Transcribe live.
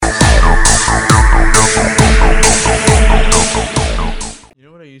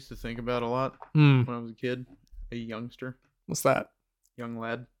to think about a lot Hmm. when I was a kid, a youngster, What's that? young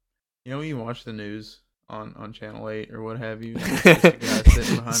lad. You know, when you watch the news on Channel 8 or what have you, and it's just a guy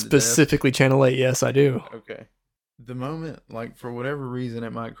sitting behind the desk. Specifically Channel 8, yes, I do. Okay. The moment, like, for whatever reason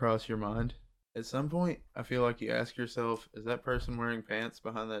it might cross your mind, at some point, I feel like you ask yourself, is that person wearing pants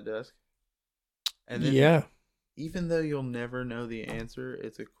behind that desk? And then, Yeah. even though you'll never know the answer,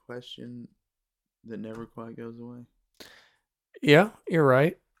 it's a question that never quite goes away. Yeah, you're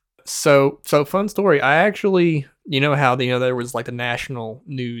right. So fun story. I actually, you know how there was like the national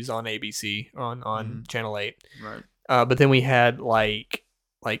news on ABC on Channel 8. Right. But then we had like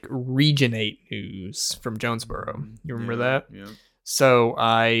Region 8 news from Jonesboro. You remember that? Yeah. So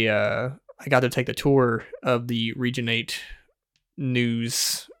I got to take the tour of the Region 8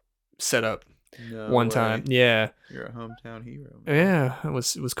 news setup one time. Yeah. You're a hometown hero. Man. Yeah, it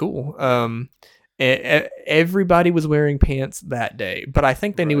was cool. Everybody was wearing pants that day, but I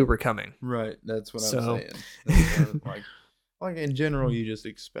think they knew we were coming. Right, that's what I'm saying. That's like in general, you just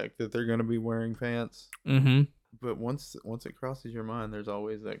expect that they're going to be wearing pants. Mm-hmm. But once it crosses your mind, there's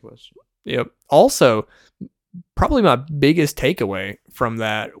always that question. Yep. Also, probably my biggest takeaway from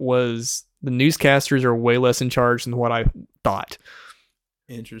that was the newscasters are way less in charge than what I thought.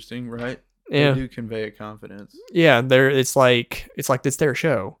 Interesting, right? Yeah. They do convey a confidence. Yeah, it's like it's their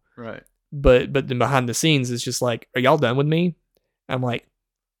show. Right. But then behind the scenes, it's just like, are y'all done with me? I'm like,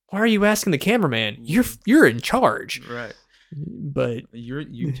 why are you asking the cameraman? You're in charge. Right. But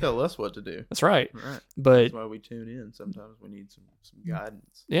you tell us what to do. That's right. Right. But that's why we tune in. Sometimes we need some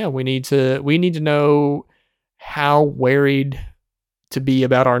guidance. Yeah, we need to know how worried to be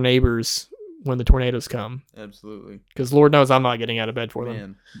about our neighbors when the tornadoes come. Absolutely. Because Lord knows I'm not getting out of bed for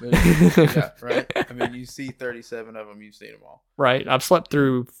them. Yeah, right. I mean, you see 37 of them, you've seen them all. Right. I've slept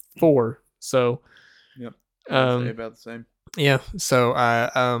through 4, so. Yep. I'd say about the same. Yeah. So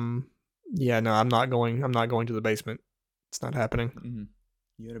yeah, no, I'm not going to the basement. It's not happening. Mm-hmm.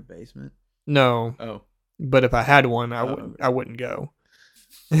 You had a basement? No. Oh. But if I had one, I wouldn't go.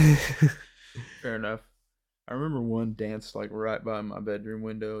 Fair enough. I remember one danced like right by my bedroom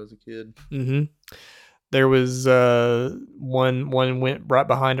window as a kid. Mm-hmm. There was one went right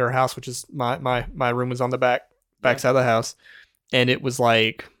behind our house, which is my room was on the back side of the house, and it was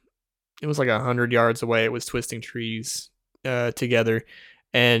like 100 yards away. It was twisting trees together,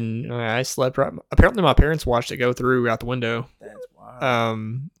 and I slept right. Apparently, my parents watched it go through out the window. That's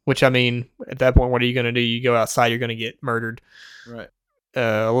wild. Which I mean, at that point, what are you gonna do? You go outside, you're gonna get murdered. Right.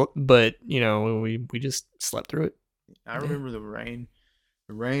 But we just slept through it. I remember the rain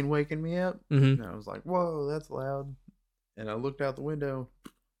waking me up, mm-hmm. and I was like, "Whoa, that's loud!" And I looked out the window,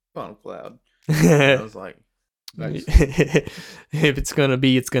 funnel cloud. I was like, "If it's gonna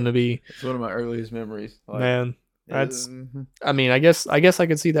be, it's gonna be." It's one of my earliest memories. Like, man, that's. I mean, I guess I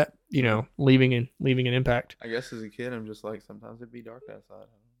could see that. Leaving an impact. I guess as a kid, I'm just like, sometimes it'd be dark outside.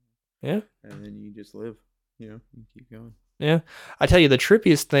 Yeah. And then you just live. You keep going. Yeah. I tell you, the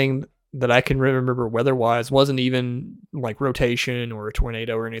trippiest thing that I can remember weather-wise wasn't even like rotation or a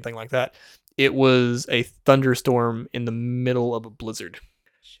tornado or anything like that. It was a thunderstorm in the middle of a blizzard.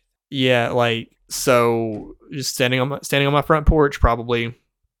 Yeah, like, so just standing on my front porch, probably. I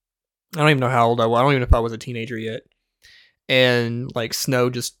don't even know how old I was. I don't even know if I was a teenager yet. And like snow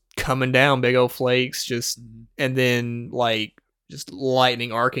just coming down, big old flakes, just and then like just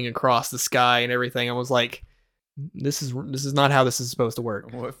lightning arcing across the sky and everything. I was like, this is not how this is supposed to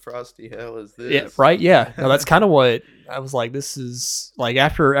work. What frosty hell is this? Yeah, right. Yeah, no, that's kind of what I was like. This is like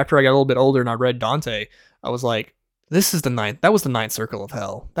after I got a little bit older and I read Dante, I was like, this is that was the ninth circle of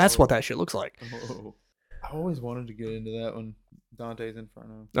hell. That's what that shit looks like. Oh. I always wanted to get into that one, Dante's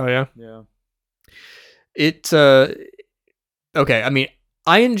Inferno. Oh yeah. Yeah. It okay. I mean,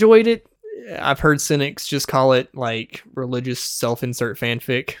 I enjoyed it. I've heard cynics just call it like religious self-insert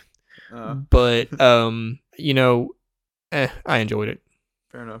fanfic. But I enjoyed it.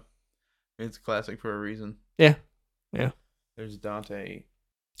 Fair enough. It's classic for a reason. Yeah. There's Dante.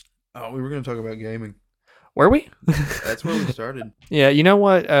 Oh, we were going to talk about gaming. Were we? That's where we started. Yeah. You know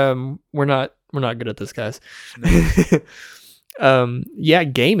what? We're not good at this, guys. No. Yeah,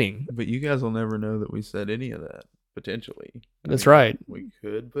 gaming. But you guys will never know that we said any of that. Potentially. That's right. We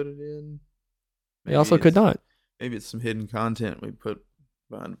could put it in. We also could not. Maybe it's some hidden content we put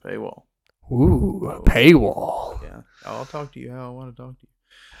behind a paywall. Ooh, a paywall. Yeah. I'll talk to you how I want to talk to you.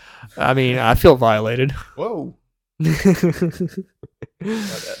 I mean, I feel violated. Whoa.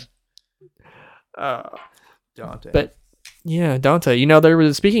 Dante. But yeah, Dante. There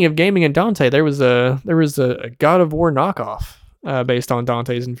was, speaking of gaming and Dante, there was a God of War knockoff based on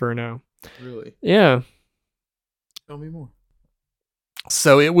Dante's Inferno. Really? Yeah. Tell me more.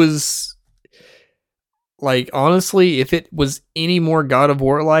 So it was like, honestly, if it was any more God of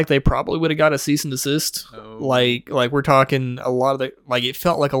War like, they probably would have got a cease and desist. Oh. Like we're talking a lot of the, like, it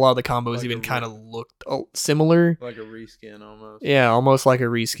felt like a lot of the combos Like even kind of looked similar. Like a reskin almost. Yeah, almost like a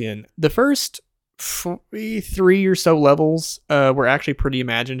reskin. The first 3 or so levels were actually pretty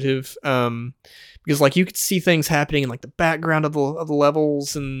imaginative. Because like you could see things happening in like the background of the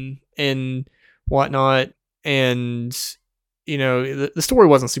levels and whatnot, and you know the story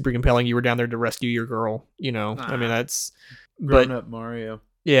wasn't super compelling. You were down there to rescue your girl. You know, I mean that's grown up Mario.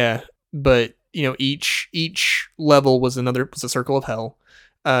 Yeah, but you know each level was a circle of hell,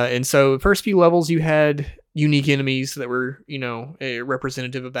 and so the first few levels you had unique enemies that were, you know, a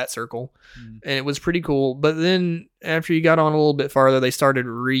representative of that circle, and it was pretty cool. But then after you got on a little bit farther, they started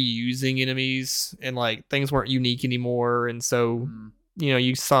reusing enemies, and like things weren't unique anymore, and so you know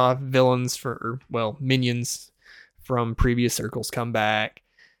you saw minions from previous circles come back,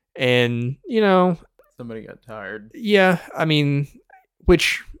 and you know somebody got tired. Yeah, I mean,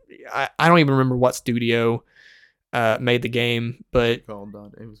 which I don't even remember what studio made the game, but it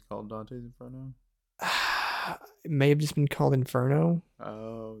was called Dante's Inferno. It may have just been called Inferno.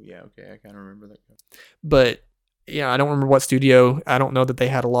 Oh yeah, okay, I kind of remember that. But yeah, I don't remember what studio. I don't know that they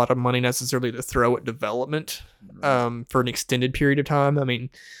had a lot of money necessarily to throw at development for an extended period of time. I mean,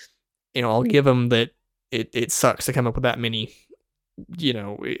 you know, I'll give them that it sucks to come up with that many, you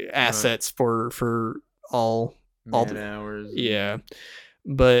know, assets for all the hours. Yeah,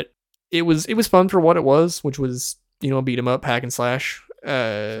 but it was fun for what it was, which was, you know, beat 'em up, hack and slash.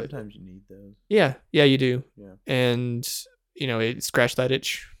 Sometimes you need those. Yeah, you do. Yeah, and you know it scratched that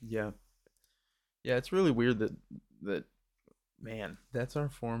itch. Yeah, it's really weird that man, that's our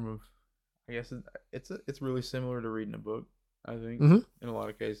form of. I guess it's really similar to reading a book. I think in a lot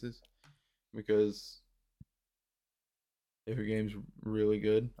of cases, because if a game's really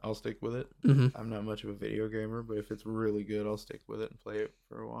good, I'll stick with it. I'm not much of a video gamer, but if it's really good, I'll stick with it and play it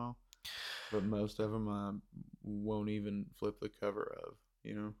for a while. But most of them I won't even flip the cover of,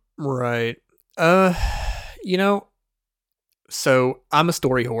 you know? Right. You know, so I'm a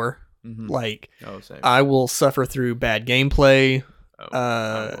story whore. Like, I will suffer through bad gameplay.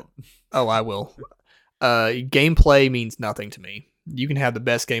 I will. Gameplay means nothing to me. You can have the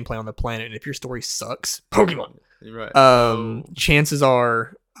best gameplay on the planet, and if your story sucks, Pokemon. Right. Chances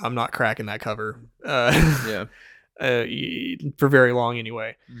are I'm not cracking that cover. Yeah. For very long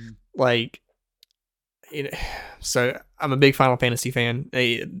anyway. Like, you know, so I'm a big Final Fantasy fan.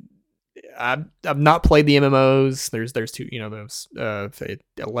 I've not played the MMOs. There's two, you know, those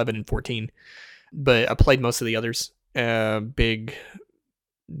 11 and 14, but I played most of the others. Big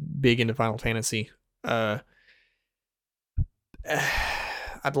into Final Fantasy. I'd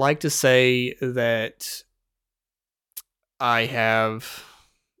like to say that I have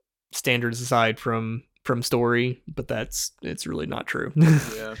standards aside from story, but it's really not true.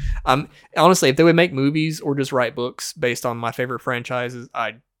 Yeah. Honestly, if they would make movies or just write books based on my favorite franchises,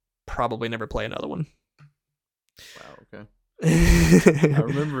 I'd probably never play another one. Wow, okay. I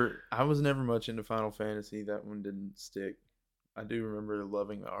remember I was never much into Final Fantasy. That one didn't stick. I do remember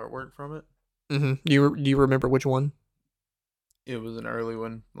loving the artwork from it. Do you remember which one? It was an early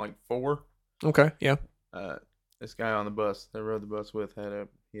one, like 4. Okay, yeah. This guy on the bus that rode the bus with had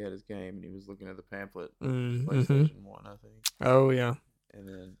his game, and he was looking at the pamphlet. PlayStation 1, I think. Oh yeah. And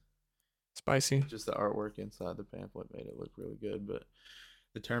then spicy. Just the artwork inside the pamphlet made it look really good, but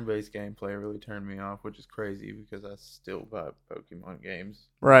the turn-based gameplay really turned me off, which is crazy because I still buy Pokemon games.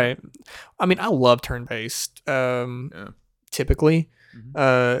 Right. I mean, I love turn-based. Typically,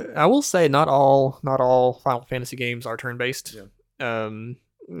 I will say not all Final Fantasy games are turn-based. Yeah.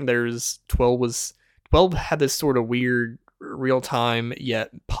 There's 12 had this sort of weird real-time yet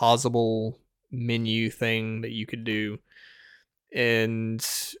pausable menu thing that you could do, and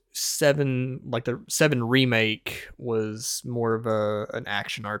 7, like the 7 remake, was more of an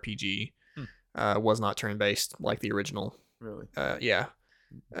action RPG. Was not turn-based like the original. Really? Yeah.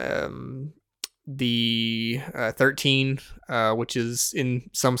 The 13, which is in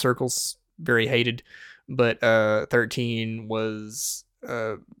some circles very hated, but 13 was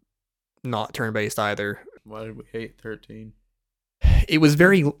not turn-based either. Why did we hate 13? It was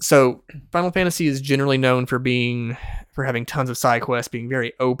so Final Fantasy is generally known for having tons of side quests, being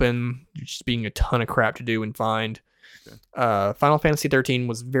very open, just being a ton of crap to do and find. Okay. Final Fantasy 13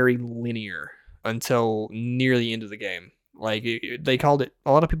 was very linear until near the end of the game. Like they called it,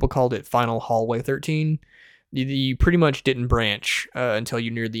 a lot of people called it Final Hallway 13. You pretty much didn't branch until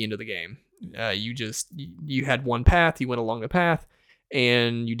you neared the end of the game. You had one path, you went along the path,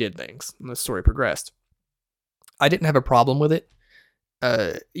 and you did things, and the story progressed. I didn't have a problem with it.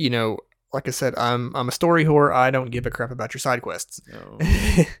 You know, like I said, I'm a story whore. I don't give a crap about your side quests. No,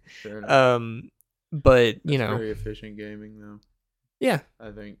 fair enough. But you That's know, very efficient gaming, though. yeah,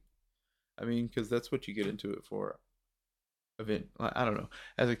 I think. I mean, because that's what you get into it for. Event. I don't know.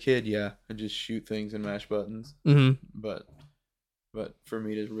 As a kid, yeah, I just shoot things and mash buttons. mm-hmm. But for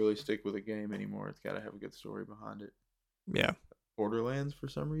me to really stick with a game anymore, it's got to have a good story behind it. Yeah. Borderlands, for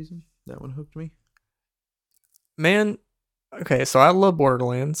some reason, that one hooked me. Man, okay, so I love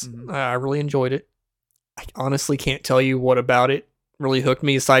Borderlands. Mhm. I really enjoyed it. I honestly can't tell you what about it really hooked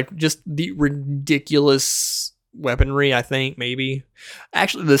me, aside from just the ridiculous weaponry. I think maybe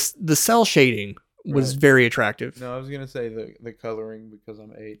actually the cell shading was Right. very attractive. No, I was gonna say the coloring because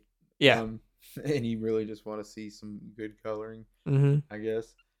I'm 8. Yeah. And you really just want to see some good coloring, Mm-hmm. I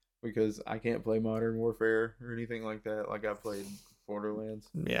guess, because I can't play Modern Warfare or anything like that. Like I played Borderlands.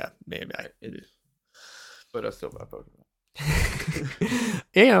 Yeah, maybe. But I still buy Pokemon.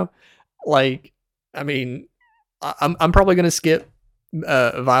 You know, like, I mean, I'm probably gonna skip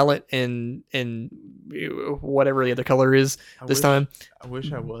Violet and whatever the other color is time. I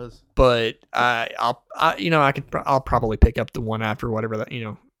wish I was. But I'll probably pick up the one after whatever that,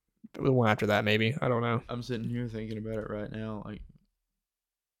 the one after that maybe. I don't know. I'm sitting here thinking about it right now. Like,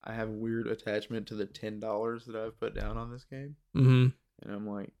 I have a weird attachment to the $10 that I've put down on this game, Mm-hmm. and I'm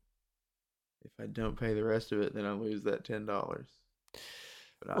like, if I don't pay the rest of it, then I lose that $10.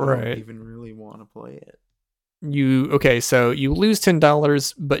 But I don't even really want to play it. So you lose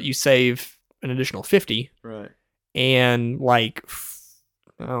 $10, but you save an additional 50. Right. And like,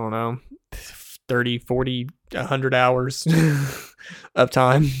 I don't know, 30, 40, 100 hours of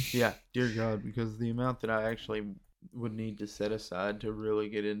time. Yeah, dear God, because the amount that I actually would need to set aside to really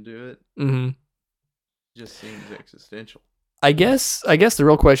get into it just seems existential. I guess the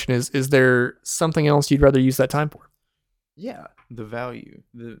real question is there something else you'd rather use that time for? Yeah, the value.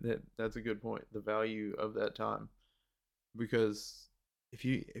 That's a good point. The value of that time, because if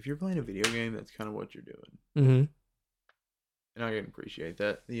you're playing a video game, that's kind of what you're doing. Mm-hmm. And I can appreciate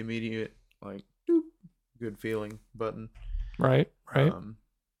that. The immediate, like, doop, good feeling button. Right.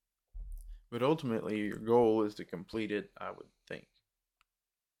 But ultimately, your goal is to complete it, I would think,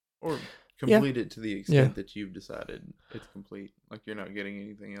 or complete it to the extent that you've decided it's complete. Like, you're not getting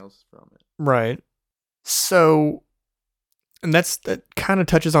anything else from it. Right. So, and that kind of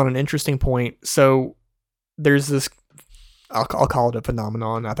touches on an interesting point. So, there's this, I'll call it a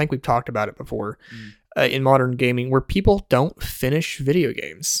phenomenon. I think we've talked about it before in modern gaming, where people don't finish video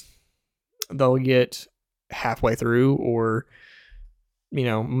games. They'll get halfway through, or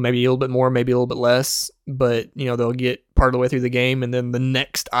maybe a little bit more, maybe a little bit less, but they'll get part of the way through the game, and then the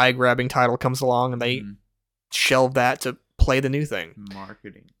next eye-grabbing title comes along, and they shelve that to play the new thing.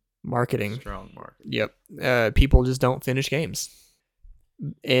 Marketing. Strong marketing. Yep. People just don't finish games,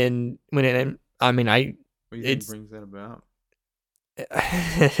 and what do you think brings that about?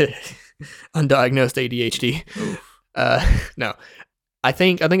 Undiagnosed ADHD. No, I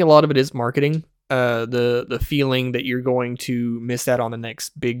think a lot of it is marketing. The feeling that you're going to miss out on the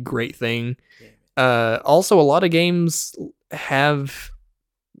next big great thing. Also, a lot of games have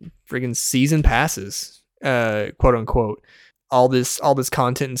friggin' season passes, quote unquote. All this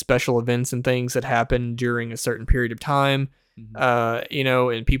content and special events and things that happen during a certain period of time.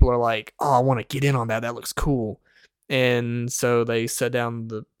 And people are like, oh, I want to get in on that. That looks cool. And so they set down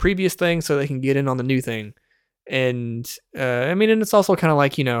the previous thing so they can get in on the new thing. And and it's also kind of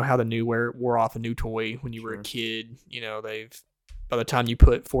like, how the new wore off a new toy when you were a kid. By the time you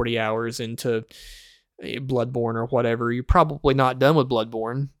put 40 hours into Bloodborne or whatever, you're probably not done with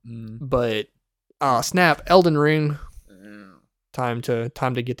Bloodborne. But snap, Elden Ring. Time to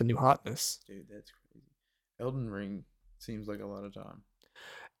get the new hotness. Dude, that's crazy. Elden Ring seems like a lot of time.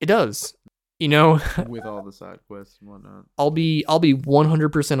 It does. With all the side quests and whatnot. I'll be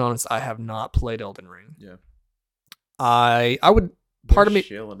 100% honest. I have not played Elden Ring. Yeah. I would. Part of me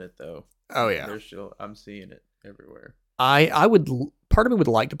shilling it though. Oh yeah. I'm seeing it everywhere. I would. Part of me would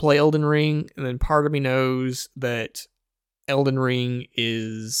like to play Elden Ring, and then part of me knows that Elden Ring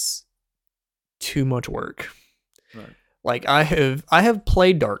is too much work. Right. Like I have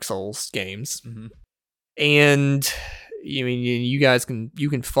played Dark Souls games, and you guys can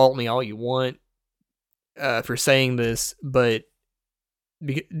fault me all you want for saying this, but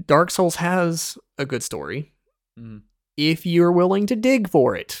Dark Souls has a good story if you're willing to dig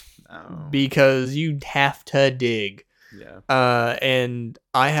for it, because you have to dig. Yeah. And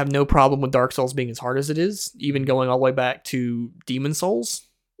I have no problem with Dark Souls being as hard as it is, even going all the way back to Demon Souls.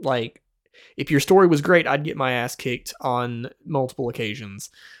 Like, if your story was great, I'd get my ass kicked on multiple occasions.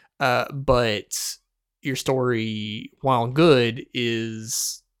 But your story, while good,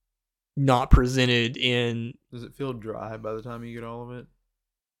 is not presented in. Does it feel dry by the time you get all of it?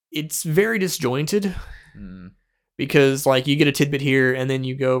 It's very disjointed. Mm. Because like you get a tidbit here and then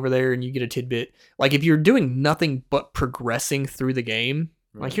you go over there and you get a tidbit. Like if you're doing nothing but progressing through the game,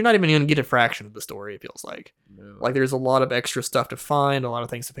 Right. like you're not even going to get a fraction of the story, it feels like. No. Like there's a lot of extra stuff to find, a lot of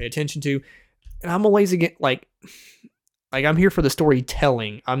things to pay attention to. And I'm always again like I'm here for the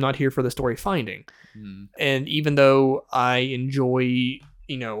storytelling. I'm not here for the story finding. Mm. And even though I enjoy,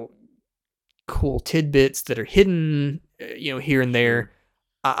 cool tidbits that are hidden, here and there, Sure.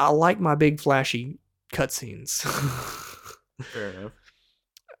 I like my big flashy cutscenes. Fair enough.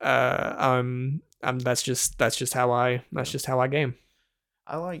 That's just how I game.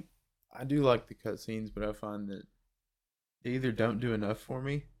 I do like the cutscenes, but I find that they either don't do enough for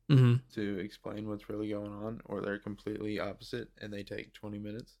me to explain what's really going on, or they're completely opposite and they take 20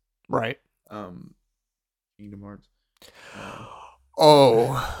 minutes. Right. Kingdom Hearts.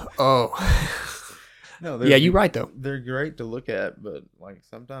 Oh. No, yeah, you're right though. They're great to look at, but like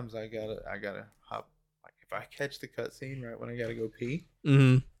sometimes I gotta hop. Like if I catch the cutscene right when I gotta go pee.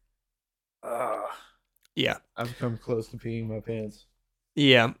 Yeah. I've come close to peeing my pants.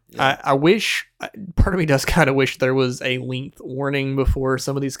 Yeah. I wish. Part of me does kind of wish there was a length warning before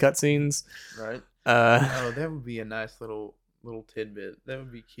some of these cutscenes. Right. That would be a nice little tidbit. That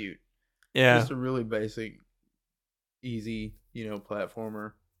would be cute. Yeah. Just a really basic, easy,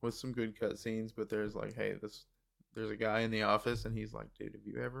 platformer with some good cutscenes. But there's like, hey, there's a guy in the office, and he's like, dude, have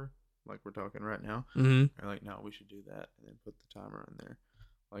you ever, like, we're talking right now? Mm-hmm. They're like, no, we should do that, and then put the timer in there.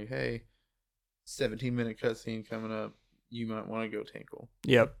 Like, hey, 17-minute cutscene coming up. You might want to go tinkle.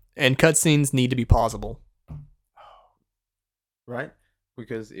 Yep. And cutscenes need to be pausable. Right?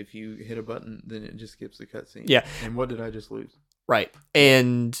 Because if you hit a button, then it just skips the cutscene. Yeah. And what did I just lose? Right.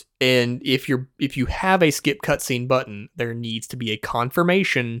 And if you have a skip cutscene button, there needs to be a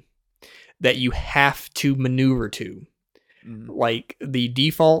confirmation that you have to maneuver to. Mm-hmm. Like the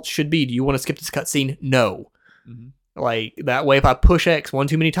default should be, do you want to skip this cutscene? No. Mm-hmm. Like that way, if I push X one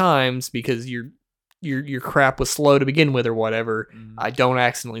too many times because your crap was slow to begin with or whatever, I don't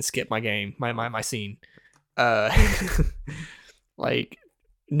accidentally skip my game, my scene. Like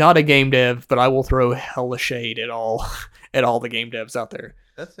not a game dev, but I will throw hella shade at all the game devs out there.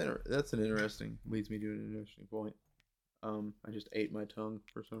 That's an interesting, leads me to an interesting point. I just ate my tongue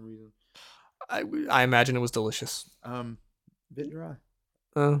for some reason. I imagine it was delicious. Bit dry.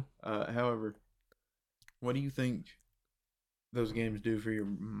 However, what do you think those games do for your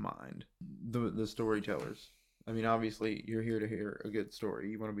mind? The storytellers. I mean, obviously, you're here to hear a good story.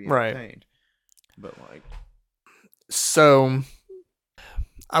 You want to be entertained. Right. But like, so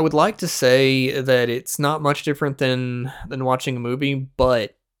I would like to say that it's not much different than watching a movie,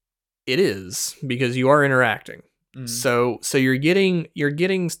 but it is, because you are interacting. Mm-hmm. So you're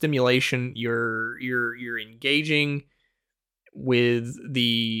getting stimulation. You're engaging with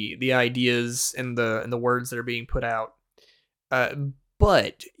the ideas and the words that are being put out.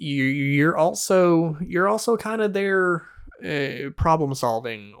 But you're also kind of there problem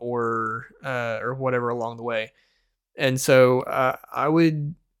solving or whatever along the way. And so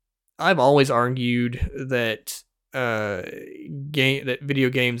I've always argued that that video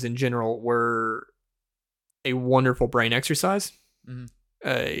games in general were a wonderful brain exercise,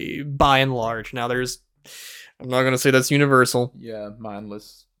 by and large. Now I'm not going to say that's universal. Yeah,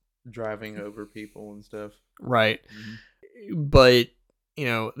 mindless driving over people and stuff. Right. Mm-hmm. But,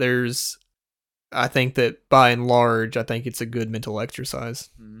 I think that by and large, I think it's a good mental exercise.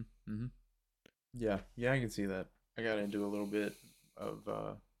 Mm-hmm. Mm-hmm. Yeah, I can see that. I got into a little bit of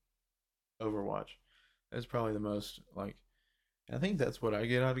Overwatch. That's probably the most, like, I think that's what I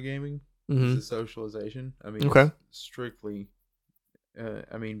get out of gaming, is the socialization. I mean, it's strictly, for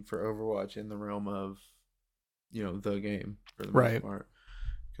Overwatch in the realm of, the game for the most part.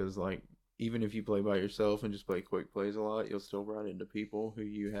 Because, like, even if you play by yourself and just play quick plays a lot, you'll still run into people who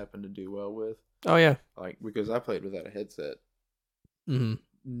you happen to do well with. Oh, yeah. Like, because I played without a headset.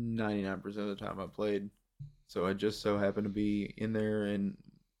 99% of the time I played. So I just so happened to be in there and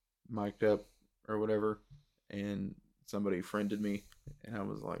mic'd up or whatever, and somebody friended me, and I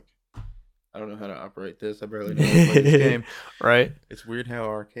was like, I don't know how to operate this. I barely know how to play this game. Right. It's weird how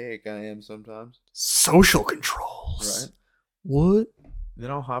archaic I am sometimes. Social controls. Right. What?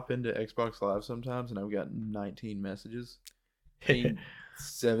 Then I'll hop into Xbox Live sometimes, and I've got 19 messages. I mean,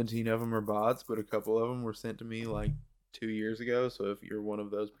 17 of them are bots, but a couple of them were sent to me like 2 years ago. So if you're one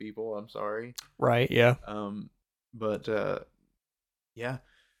of those people, I'm sorry. Right. Yeah. Yeah.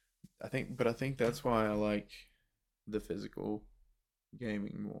 I think that's why I like the physical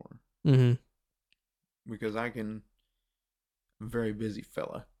gaming more. because I'm a very busy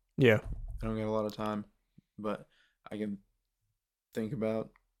fella. Yeah. I don't got a lot of time, but I can think about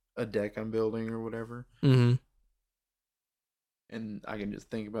a deck I'm building or whatever, Mm-hmm. and I can just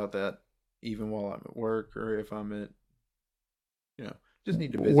think about that even while I'm at work or if I'm at, you know, just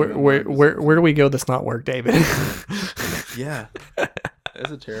need to busy my mind with Where something. do we go that's not work, David? Yeah,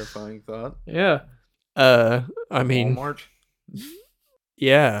 that's a terrifying thought. Yeah. I mean, Walmart.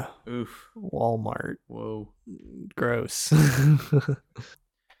 yeah. Oof. Walmart. Whoa. Gross.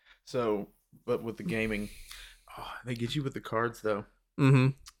 So, but with the gaming, they get you with the cards though. Mm-hmm.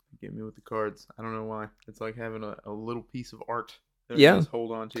 Get me with the cards. I don't know why. It's like having a little piece of art that I Yeah. just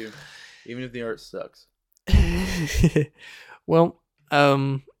hold on to, even if the art sucks. Well,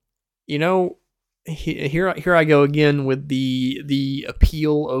 you know, here I go again with the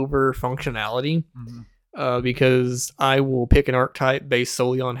appeal over functionality. Mm-hmm. Because I will pick an archetype based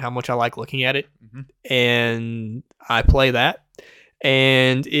solely on how much I like looking at it, Mm-hmm. and I play that,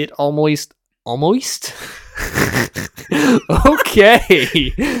 and it almost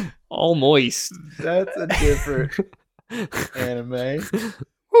okay, almost. That's a different anime.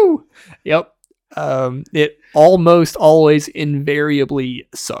 Woo. Yep. It almost always invariably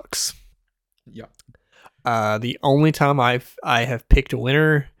sucks. Yeah. The only time I have picked a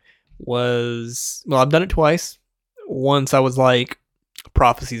winner was, well, I've done it twice. Once I was like,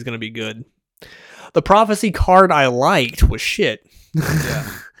 Prophecy is going to be good. The Prophecy card I liked was shit. Yeah.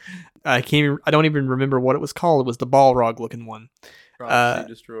 I don't even remember what it was called. It was the Balrog looking one. Prophecy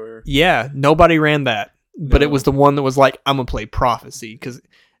Destroyer. Yeah, nobody ran that. But it No. was the one that was like, I'm going to play Prophecy,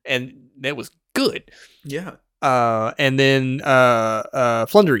 and that was good. Yeah. And then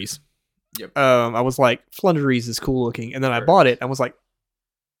Flunderies. Yep. I was like, Flunderies is cool looking. And then I bought it. I was like,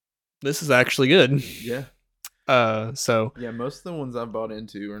 this is actually good. Yeah. So Yeah, most of the ones I've bought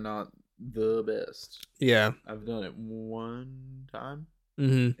into are not the best. yeah. I've done it one time,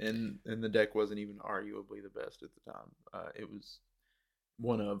 Mm-hmm. and the deck wasn't even arguably the best at the time. It was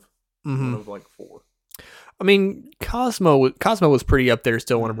one of like 4. I mean, Cosmo was pretty up there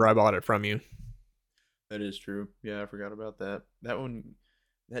still whenever I bought it from you. That is true. Yeah, I forgot about that.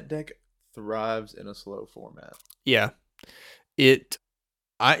 That deck thrives in a slow format. Yeah.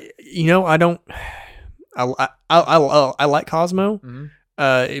 I like Cosmo.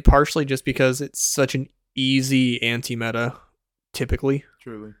 Mm-hmm. Partially just because it's such an easy anti-meta, typically.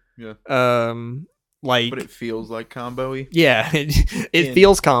 Truly, yeah. Like, but it feels like combo-y. Yeah, it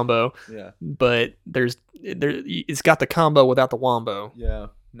feels combo. Yeah, but it's got the combo without the wombo. Yeah,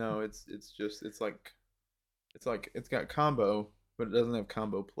 no, it's got combo, but it doesn't have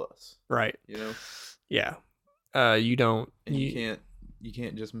combo plus. Right. You know. Yeah. You don't. And you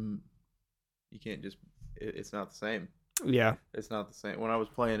can't just. It's not the same. Yeah. It's not the same. When I was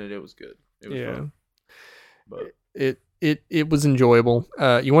playing it, it was good. It was fun. But it was enjoyable.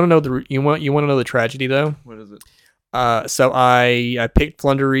 You want to know the tragedy though? What is it? So I picked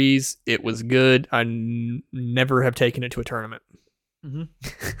Flunderies. It was good. I never have taken it to a tournament. Mm-hmm.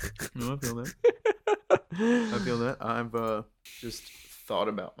 No, I feel that. I feel that. I've just thought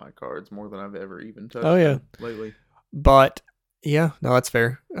about my cards more than I've ever even touched them lately. But yeah, no, that's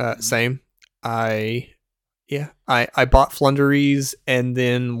fair. Same. I bought Flunderies and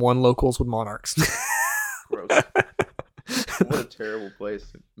then won locals with Monarchs. Gross. What a terrible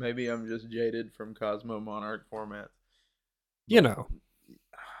place. Maybe I'm just jaded from Cosmo Monarch format. You know.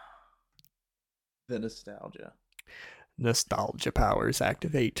 The nostalgia. Nostalgia powers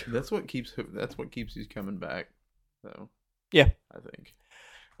activate. That's what keeps you coming back. So yeah, I think.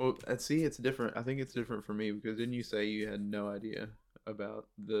 Well, see, it's different. I think it's different for me because didn't you say you had no idea about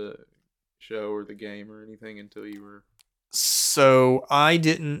the show or the game or anything until you were? So I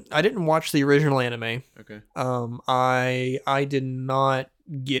didn't watch the original anime. Okay. I did not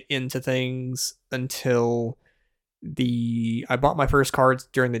get into things until I bought my first cards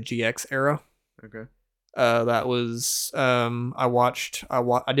during the GX era. Okay. That was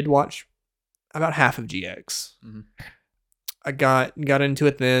I did watch about half of GX. Mm-hmm. I got into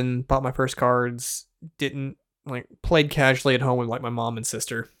it then, bought my first cards, didn't played casually at home with my mom and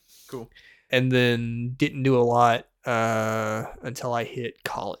sister. Cool. And then didn't do a lot until I hit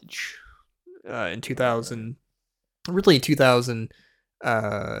college in 2000. Really 2010.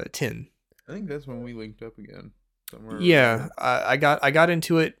 I think that's when we linked up again. Yeah, I got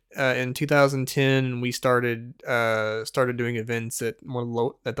into it in 2010, and we started doing events at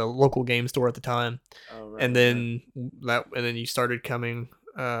at the local game store at the time. Oh, right, and then you started coming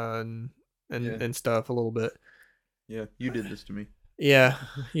and stuff a little bit. Yeah, you did this to me. Yeah,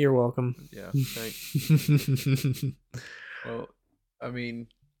 you're welcome. Yeah, thanks. Well, I mean,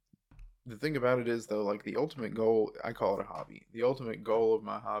 the thing about it is though, like the ultimate goal, I call it a hobby. The ultimate goal of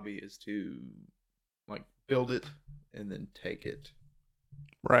my hobby is to like build it and then take it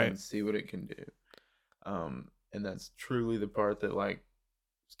Right. and see what it can do. And that's truly the part that like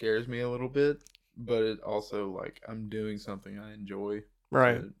scares me a little bit, but it also like I'm doing something I enjoy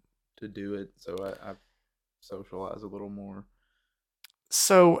Right. to do it, so I socialize a little more.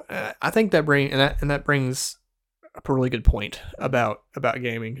 So I think that that brings up a really good point about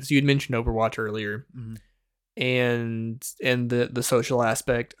gaming, because you had mentioned Overwatch earlier, Mm-hmm. and the social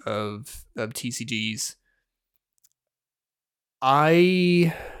aspect of TCGs.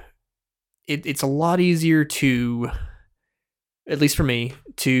 It's a lot easier to, at least for me,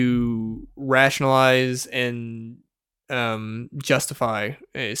 to rationalize and justify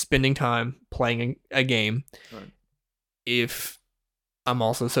spending time playing a game Right. if I'm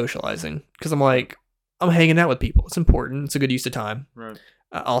also socializing, because I'm like, I'm hanging out with people. It's important. It's a good use of time. Right.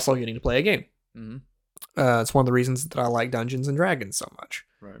 Also getting to play a game. Mm-hmm. It's one of the reasons that I like Dungeons and Dragons so much.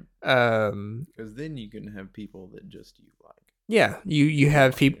 Right. Um, Because then you can have people that just you like. yeah, you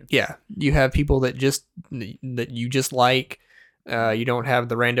have people. Yeah, you have people that you just like. You don't have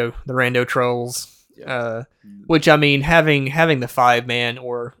the rando trolls. Yeah. Which, I mean, having the 5-man,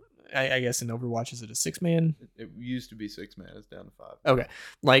 or I guess in Overwatch, is it a 6-man? It used to be 6-man. It's down to 5. Okay,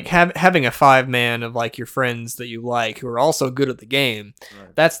 like having a 5-man of like your friends that you like who are also good at the game.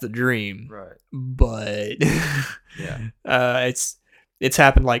 Right. That's the dream. Right. But yeah, it's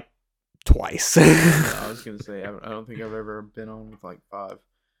happened like twice. I was gonna say I don't think I've ever been on with like 5.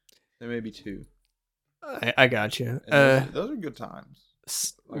 There may be 2. I got you. Those are good times.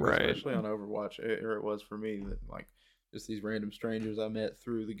 Like, right. Especially on Overwatch, or it was for me, that like just these random strangers I met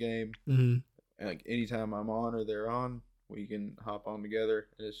through the game. Mm-hmm. And like anytime I'm on or they're on, we can hop on together,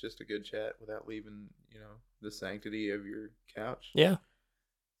 and it's just a good chat without leaving, the sanctity of your couch. Yeah.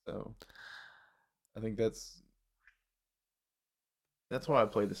 So I think that's why I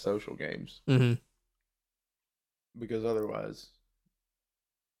play the social games. Mm-hmm. Because otherwise,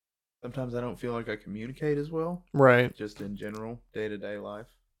 sometimes I don't feel like I communicate as well. Right. Just in general, day-to-day life.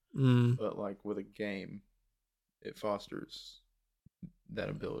 Mm. But like with a game, it fosters that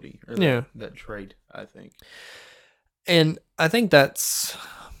ability, or that trait, I think. And I think that's,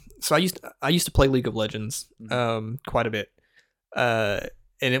 so I used to play League of Legends quite a bit. And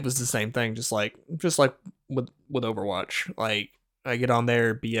it was the same thing, just like with Overwatch. Like, I get on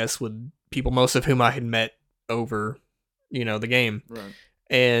there, BS with people, most of whom I had met over, the game. Right.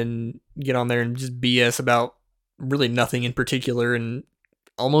 And get on there and just BS about really nothing in particular, and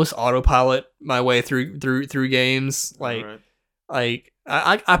almost autopilot my way through games. Like, right. like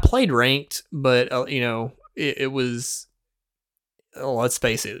I played ranked, but it was, let's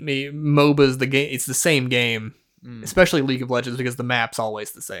face it, MOBA's the game. It's the same game, especially League of Legends, because the map's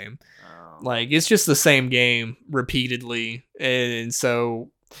always the same. Like, it's just the same game repeatedly, and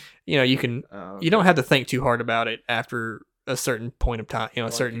so you can you don't have to think too hard about it after a certain point of time.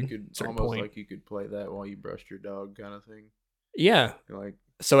 A certain point. Like you could play that while you brushed your dog, kind of thing. Yeah. Like,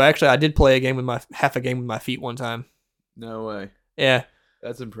 so actually, I did play half a game with my feet one time. No way. Yeah.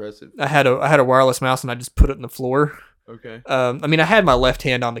 That's impressive. I had a wireless mouse, and I just put it in the floor. Okay. I mean, I had my left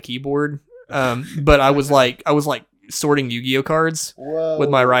hand on the keyboard, but I was like sorting Yu-Gi-Oh cards with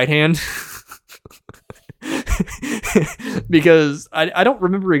my right hand. Because I don't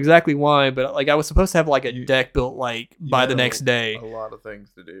remember exactly why, but like I was supposed to have like a deck built like by the next day. A lot of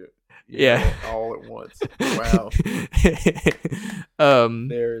things to do. All at once. Wow.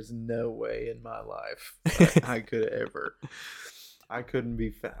 There's no way in my life I could ever. I couldn't be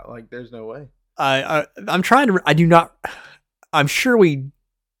fat. Like, there's no way. I'm trying to. I do not. I'm sure we.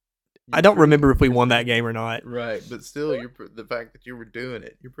 I don't remember if we won that game or not. Right, but still, the fact that you were doing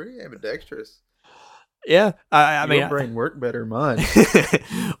it, you're pretty ambidextrous. Yeah, I mean, your brain worked better than mine.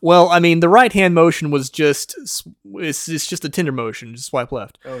 Well, I mean, the right hand motion was just it's just a Tinder motion, just swipe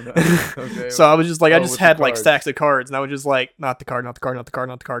left. Oh no. Okay. So I was just like, I just had like stacks of cards, and I was just like, not the card, not the card, not the card,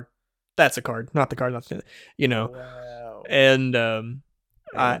 not the card. That's a card, not the card, not the, Wow. And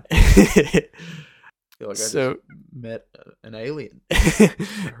I feel like I just met an alien.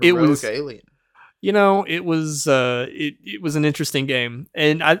 It was alien. It was it was an interesting game,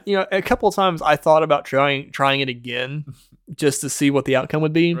 and I a couple of times I thought about trying it again just to see what the outcome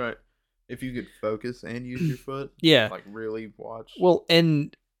would be. Right. If you could focus and use your foot. Yeah. Like really watch. Well,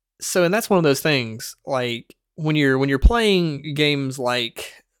 and that's one of those things, like when you're playing games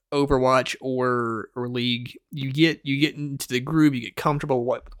like Overwatch or League, you get into the groove, you get comfortable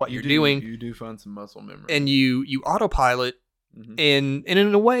with what you're doing. You do find some muscle memory. And you autopilot. Mm-hmm. And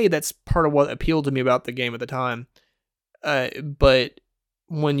in a way, that's part of what appealed to me about the game at the time. But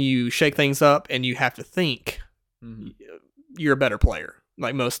when you shake things up and you have to think, you're a better player,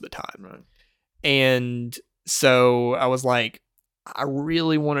 like most of the time. Right. And so I was like, I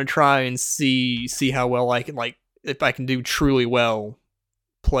really want to try and see how well I can, like, if I can do truly well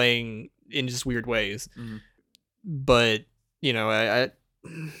playing in just weird ways. But I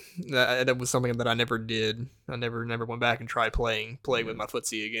that was something that I never did. I never went back and tried playing with my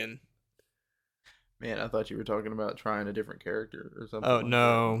footsie again. Man, I thought you were talking about trying a different character or something. Oh, like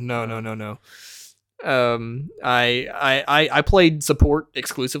no. I played support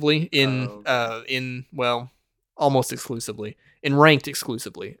exclusively in almost exclusively in ranked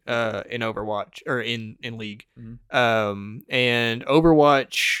exclusively in Overwatch or in League. And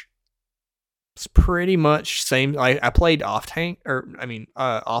Overwatch was pretty much same. I played off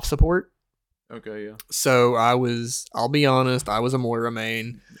support. Okay, yeah. So I'll be honest, I was a Moira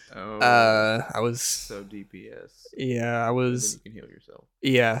main. I was so DPS. Yeah, I was. And then you can heal yourself.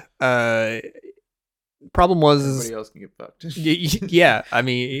 Yeah. Problem was everybody else can get fucked. Yeah, I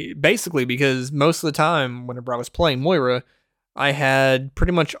mean, basically, because most of the time whenever I was playing Moira, I had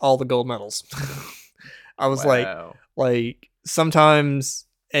pretty much all the gold medals. I was like sometimes,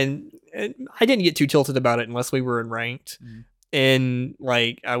 and I didn't get too tilted about it unless we were in ranked, and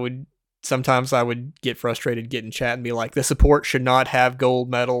like I would get frustrated, get in chat and be like, the support should not have gold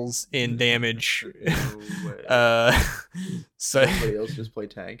medals in damage. No way. So everybody else just play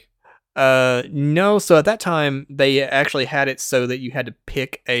tank. No, so at that time they actually had it so that you had to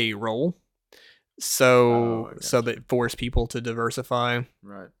pick a role. So that forced people to diversify.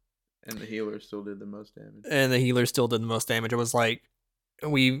 Right. And the healer still did the most damage. It was like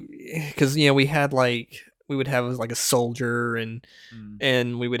because we had like we would have like a soldier and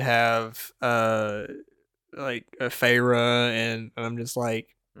we would have like a Pharah, and I'm just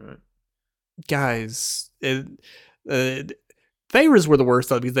like, guys, Pharahs were the worst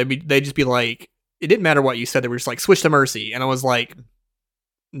though, because they'd just be like, it didn't matter what you said, they were just like, switch to Mercy, and I was like,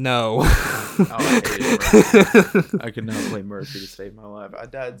 no. I hated I could not play Mercy to save my life. I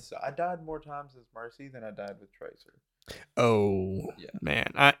died more times as Mercy than I died with Tracer. Oh yeah,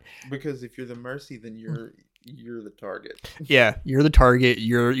 man! Because if you're the Mercy, then you're the target. Yeah, you're the target.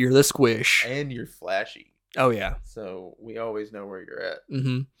 You're the squish, and you're flashy. Oh yeah. So we always know where you're at.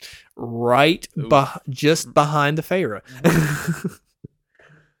 Right, just behind the Pharah.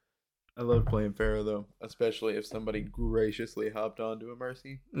 I love playing Pharah though, especially if somebody graciously hopped onto a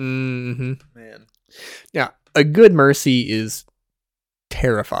Mercy. Man. Yeah, a good Mercy is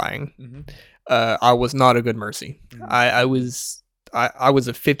terrifying. I was not a good Mercy. I was a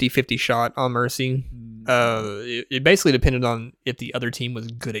 50-50 shot on Mercy. It basically depended on if the other team was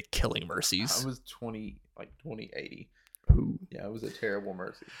good at killing Mercies. I was 20-80. Ooh. Yeah, it was a terrible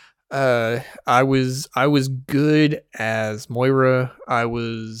Mercy. I was good as Moira. I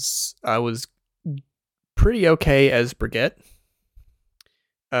was pretty okay as Brigitte.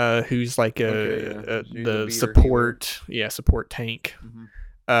 Who's like the support, support tank.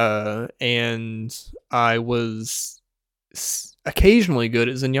 And I was occasionally good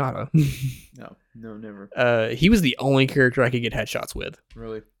at Zenyatta. No, never. He was the only character I could get headshots with.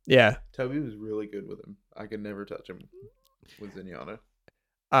 Really? Yeah. Toby was really good with him. I could never touch him with Zenyatta.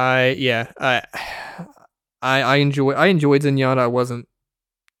 I enjoyed Zenyatta. I wasn't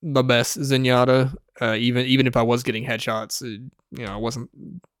the best Zenyatta. Even if I was getting headshots, I wasn't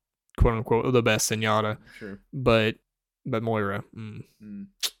quote unquote the best Zenyatta. Sure. But Moira,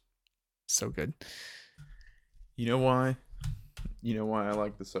 so good. You know why? I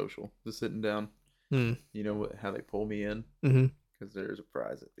like the social, the sitting down. You know how they pull me in? Because there's a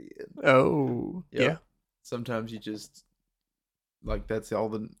prize at the end. Oh, yeah. Sometimes you just like that's all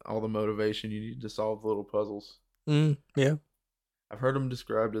the motivation you need to solve little puzzles. Yeah. I've heard them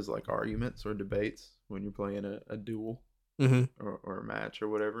described as like arguments or debates when you're playing a duel or a match or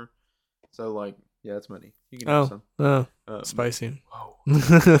whatever. So like, yeah, it's money. You can have some. Oh, spicy. Whoa.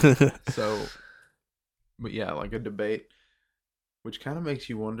 So, but yeah, like a debate, which kind of makes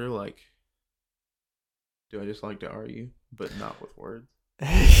you wonder, like, do I just like to argue, but not with words?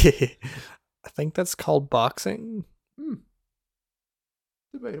 I think that's called boxing.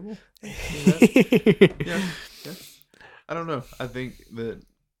 Debatable. Yeah. I don't know. I think that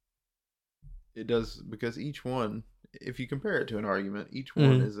it does, because each one, if you compare it to an argument, each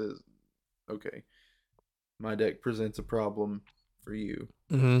one is okay, my deck presents a problem for you,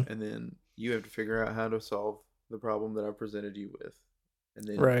 and then you have to figure out how to solve the problem that I presented you with. And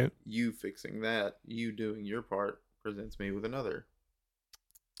then you fixing that, you doing your part, presents me with another.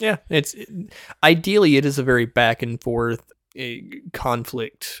 Yeah, ideally it is a very back and forth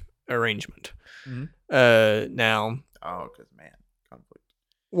conflict arrangement. Now, because man, conflict.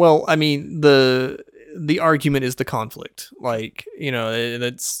 Well, I mean, the argument is the conflict. Like,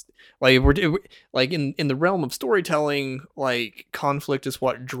 that's like like in the realm of storytelling, like conflict is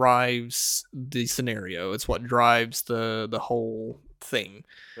what drives the scenario. It's what drives the whole thing.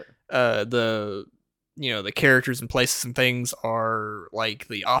 Sure. The the characters and places and things are like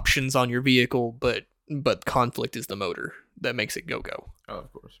the options on your vehicle, but conflict is the motor that makes it go. Oh,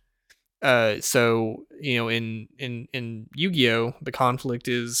 of course. So in Yu-Gi-Oh, the conflict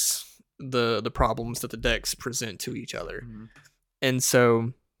is the problems that the decks present to each other, and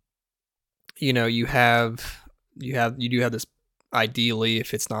so you do have this. Ideally,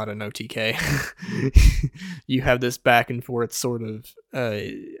 if it's not an OTK, you have this back and forth sort of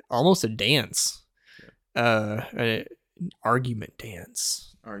almost a dance, an argument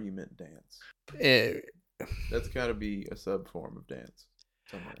dance. Argument dance. Uh, That's got to be a sub form of dance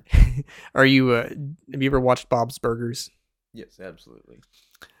somewhere. Are you? Have you ever watched Bob's Burgers? Yes, absolutely.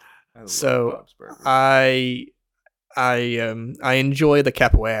 I love Bob's Burgers. I enjoy the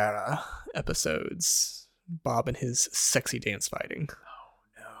capoeira episodes. Bob and his sexy dance fighting.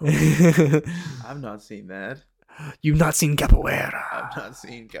 Oh no, I've not seen that. You've not seen capoeira? I've not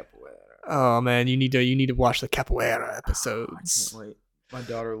seen capoeira. Oh man, you need to watch the capoeira episodes. I can't wait. My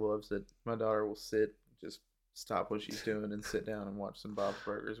daughter loves it. My daughter will just stop what she's doing and sit down and watch some Bob's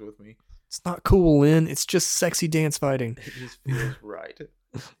Burgers with me. It's not cool, Lynn. It's just sexy dance fighting. It just feels right.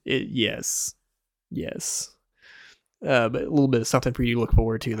 Yes. But a little bit of something for you to look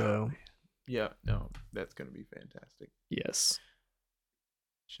forward to, though. Yeah, no, that's going to be fantastic. Yes.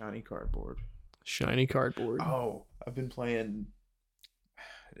 Shiny cardboard. Oh, I've been playing.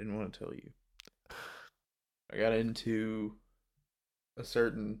 I didn't want to tell you. I got into a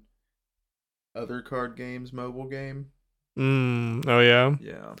certain other card games mobile game. Oh yeah.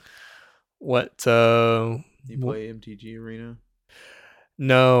 Yeah. What? You play MTG Arena?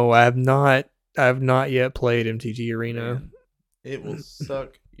 No, I have not. I have not yet played MTG Arena. Man, it will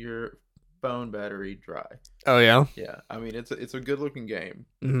suck your phone battery dry. Oh yeah. Yeah, I mean it's a good looking game.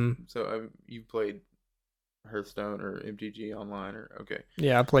 Mm-hmm. So you played Hearthstone or MTG Online or okay?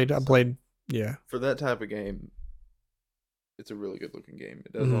 Yeah, I played. Yeah. For that type of game, it's a really good looking game.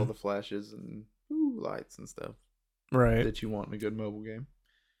 It does all the flashes and lights and stuff, right, that you want in a good mobile game.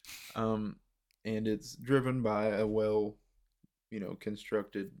 And it's driven by a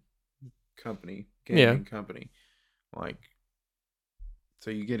constructed gaming company. Like, so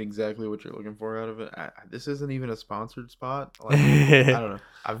you get exactly what you're looking for out of it. This isn't even a sponsored spot. Like, I don't know.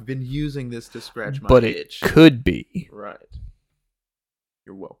 I've been using this to scratch my itch. But it could be. Right.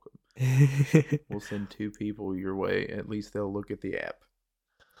 You're welcome. We'll send 2 people your way. At least they'll look at the app.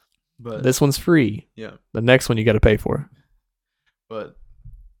 But this one's free. Yeah. The next one you got to pay for. But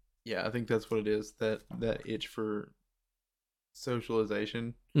yeah, I think that's what it is. That itch for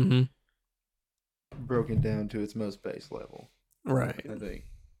socialization, broken down to its most base level. Right. I think.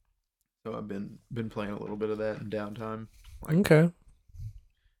 So I've been playing a little bit of that in downtime. Okay.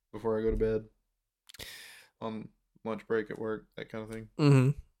 Before I go to bed. On lunch break at work, that kind of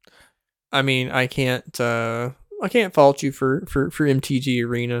thing. I mean, I can't fault you for MTG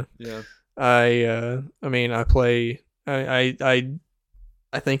Arena. Yeah. I mean, I play.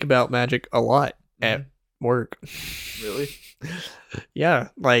 I think about Magic a lot at work. Really? Yeah,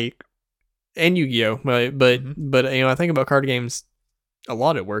 like, and Yu-Gi-Oh, but I think about card games a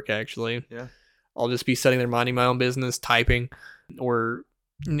lot at work actually. Yeah. I'll just be sitting there minding my own business, typing or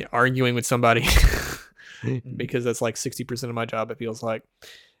arguing with somebody because that's like 60% of my job, it feels like.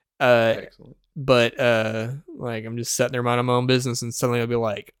 Excellent. But like, I'm just sitting there minding my own business, and suddenly I'll be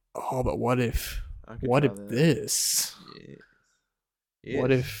like, oh, but what if this?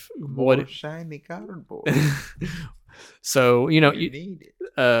 Yes. What if shiny cardboard? So you need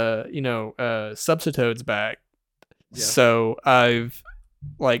it. Substitute's back. Yeah. So I've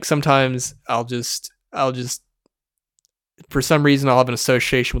sometimes I'll just for some reason I'll have an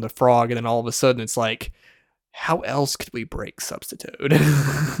association with a frog, and then all of a sudden it's like, how else could we break Substitute?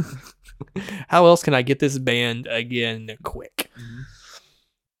 How else can I get this banned again quick?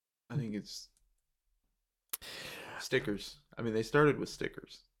 I think it's stickers. I mean, they started with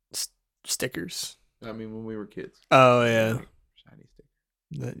stickers. Stickers. I mean, when we were kids. Oh yeah. Shiny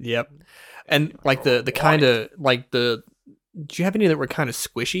stickers. Yep. And like the kind of like the. Did you have any that were kind of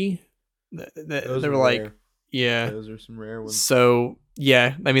squishy? They were like, rare. Yeah. Those are some rare ones. So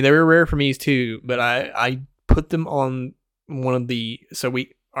yeah, I mean, they were rare for me too, but I put them on one of the. So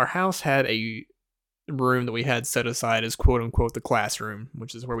our house had a room that we had set aside as quote unquote the classroom,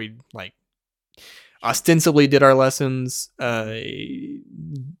 which is where we ostensibly did our lessons.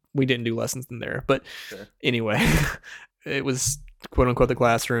 We didn't do lessons in there, but anyway, it was quote unquote the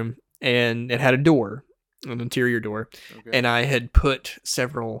classroom, and it had a door, an interior door, Okay. and I had put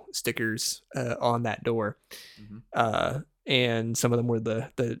several stickers on that door, and some of them were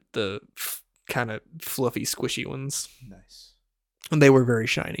the kind of fluffy, squishy ones. Nice. And they were very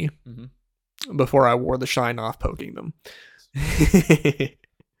shiny. Before I wore the shine off poking them.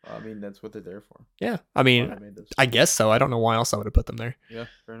 I mean, that's what they're there for. Yeah, I mean, I guess so. I don't know why else I would have put them there. Yeah,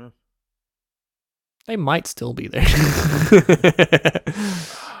 fair enough. They might still be there.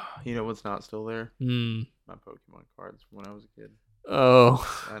 You know what's not still there? My Pokemon cards from when I was a kid.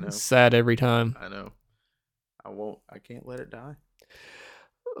 Oh, I know. Sad every time. I know. I can't let it die.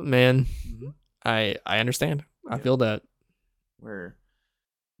 Man, I understand. I feel that. Where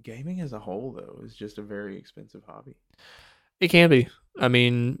gaming as a whole, though, is just a very expensive hobby. It can be. I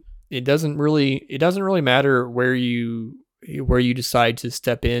mean, it doesn't really matter where you decide to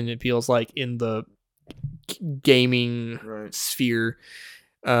step in. It feels like in the gaming sphere,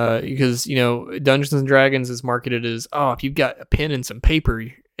 because Dungeons and Dragons is marketed as, oh, if you've got a pen and some paper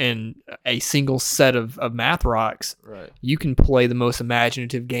and a single set of math rocks, you can play the most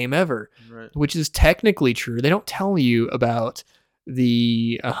imaginative game ever, which is technically true. They don't tell you about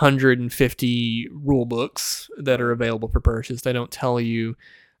the 150 rule books that are available for purchase. They don't tell you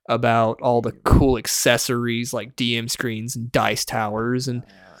about all the cool accessories like DM screens and dice towers, and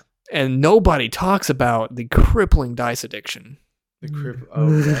nobody talks about the crippling dice addiction. See,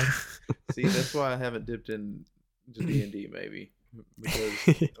 that's why I haven't dipped into D&D maybe, because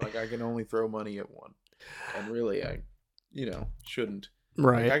like I can only throw money at one, and really I shouldn't.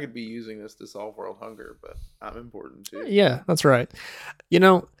 Right. Like, I could be using this to solve world hunger, but I'm important too. Yeah, that's right.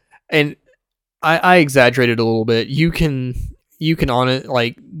 And I exaggerated a little bit. You can on it,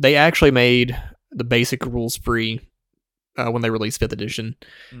 like, they actually made the basic rules free when they released 5th edition.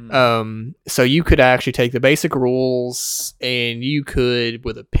 So you could actually take the basic rules, and you could,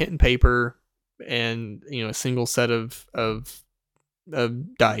 with a pen and paper and a single set of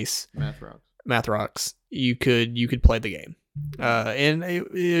dice, math rocks, you could play the game. But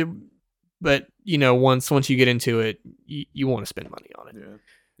once you get into it, you want to spend money on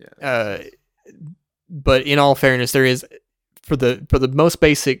it. But in all fairness, there is, for the most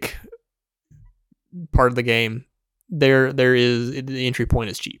basic part of the game, there is, the entry point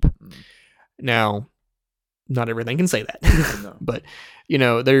is cheap. Now, not everything can say that, but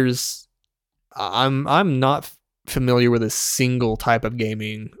there's, I'm not familiar with a single type of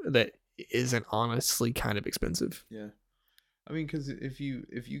gaming that isn't honestly kind of expensive. Yeah. I mean, because if you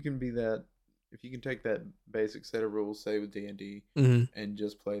can take that basic set of rules, say with D&D, and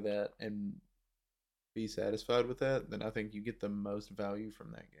just play that and be satisfied with that, then I think you get the most value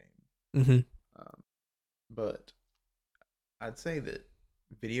from that game. But I'd say that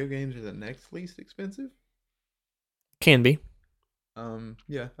video games are the next least expensive. Can be.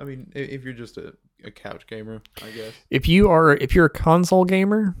 Yeah. I mean, if you're just a couch gamer, I guess. If you're a console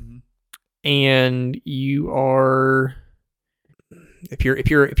gamer, and you are. If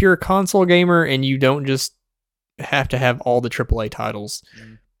you're a console gamer and you don't just have to have all the AAA titles,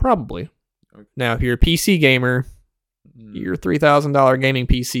 probably. Okay. Now, if you're a PC gamer, your $3,000 gaming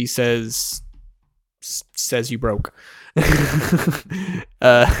PC says you broke.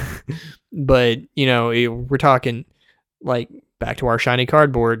 But we're talking, like, back to our shiny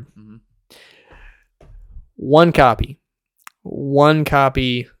cardboard. One copy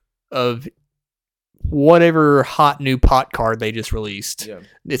of whatever hot new pot card they just released. Yeah.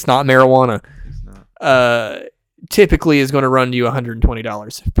 It's not marijuana. It's not. Typically is going to run you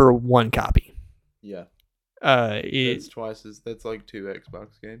 $120 for one copy. Yeah. That's like 2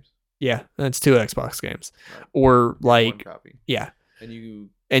 Xbox games. Yeah, that's 2 Xbox games. Right. Or like one copy. Yeah. And you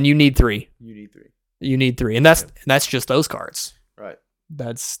need 3. You need 3. And that's just those cards. Right.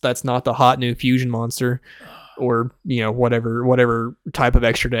 That's not the hot new fusion monster. Or whatever type of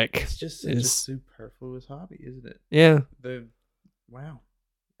extra deck. It's just such a superfluous hobby, isn't it? Yeah. Wow.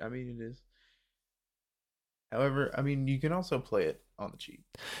 I mean, it is. However, I mean, you can also play it on the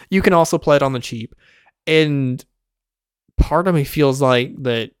cheap. And part of me feels like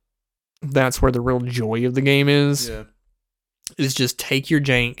that's where the real joy of the game is. Yeah. Is just take your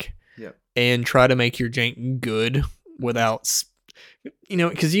jank. Yep. And try to make your jank good without,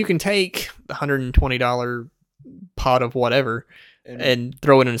 because you can take the $120 pot of whatever and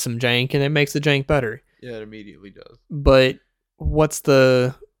throw it into some jank, and it makes the jank better. Yeah, it immediately does. But what's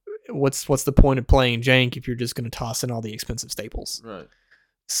the point of playing jank if you're just going to toss in all the expensive staples? Right.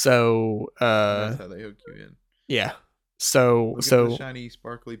 So that's how they hook you in. Yeah. So Look at the shiny,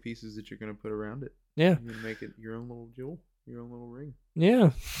 sparkly pieces that you're going to put around it. Yeah. You can make it your own little jewel. your own little ring.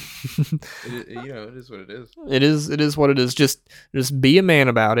 Yeah. It is what it is. It is what it is. Just be a man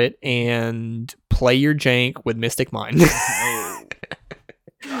about it and play your jank with Mystic Mine. Oh,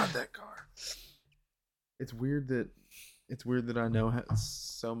 God, that card. It's weird that I know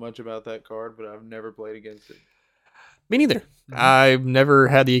so much about that card, but I've never played against it. Me neither. Mm-hmm. I've never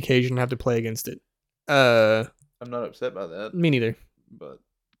had the occasion to have to play against it. I'm not upset by that. Me neither. But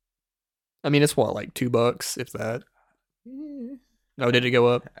I mean, it's what, like $2, if that. Oh, did it go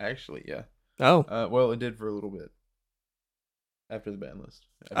up? Actually, yeah. Oh. Well, it did for a little bit. After the ban list.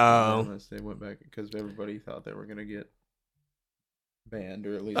 The ban list, they went back because everybody thought they were gonna get banned,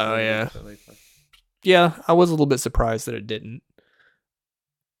 or at least. Oh yeah. Yeah, I was a little bit surprised that it didn't.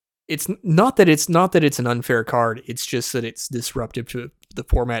 It's not that it's an unfair card. It's just that it's disruptive to the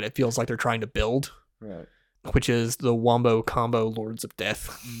format. It feels like they're trying to build, right? Which is the Wombo combo Lords of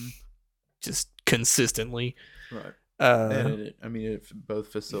Death, just consistently. Right. And it both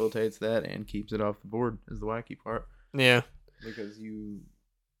facilitates that and keeps it off the board, is the wacky part. Yeah. Because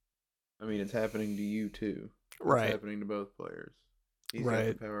it's happening to you too. Right. It's happening to both players. He's got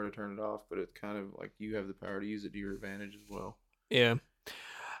the power to turn it off, but it's kind of like you have the power to use it to your advantage as well. Yeah.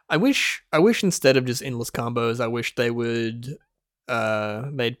 I wish instead of just endless combos, I wish they would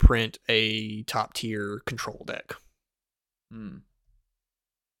they'd print a top tier control deck.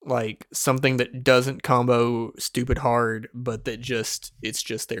 Like something that doesn't combo stupid hard, but that it's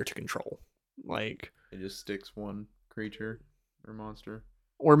just there to control. Like it just sticks one creature or monster.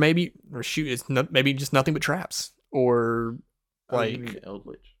 Maybe just nothing but traps. Or like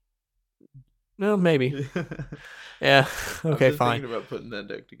Eldritch. No, maybe. Yeah. Okay, I've been fine. Thinking about putting that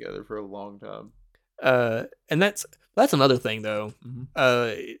deck together for a long time. And that's another thing though.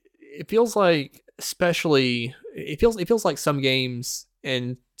 It feels like, especially, it feels like some games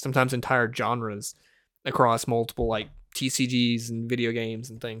and sometimes entire genres across multiple like TCGs and video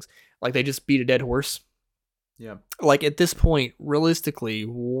games and things, like they just beat a dead horse. Yeah. Like at this point, realistically,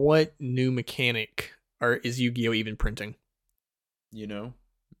 what new mechanic is Yu-Gi-Oh even printing? Nothing.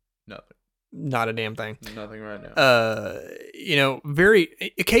 Not a damn thing. Nothing right now.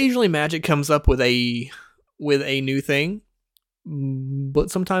 Very occasionally Magic comes up with a new thing,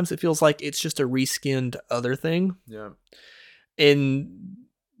 but sometimes it feels like it's just a reskinned other thing. Yeah.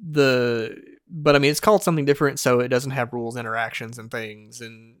 But I mean, it's called something different, so it doesn't have rules, interactions, and things,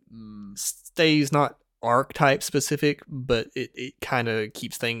 and stays not archetype specific, but it kind of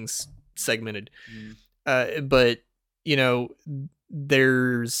keeps things segmented. But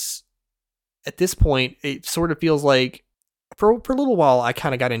there's, at this point, it sort of feels like for a little while I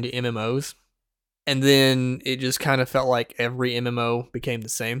kind of got into MMOs, and then it just kind of felt like every MMO became the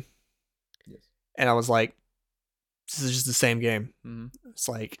same. Yes. And I was like, this is just the same game. It's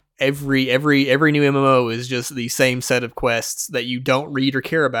like every new MMO is just the same set of quests that you don't read or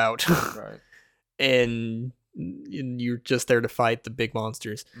care about. Right. And you're just there to fight the big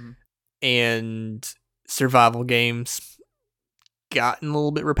monsters. And survival games gotten a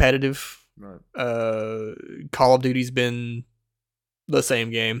little bit repetitive. Right. Call of Duty's been the same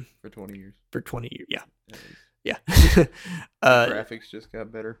game for 20 years. Yeah. The graphics just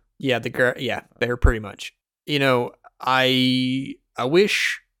got better. Yeah, better pretty much. I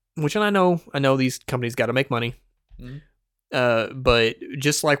wish, which I know these companies got to make money. But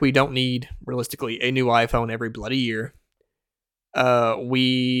just like we don't need, realistically, a new iPhone every bloody year,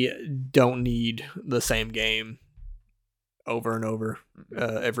 we don't need the same game over and over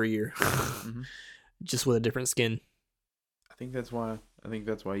every year, just with a different skin. I think that's why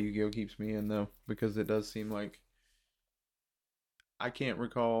Yu-Gi-Oh keeps me in, though, because it does seem like I can't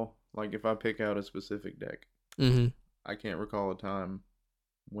recall, like, if I pick out a specific deck, I can't recall a time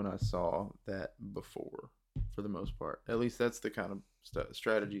when I saw that before, for the most part. At least that's the kind of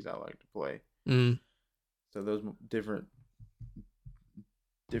strategies I like to play. So those different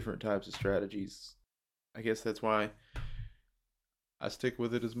types of strategies, I guess that's why I stick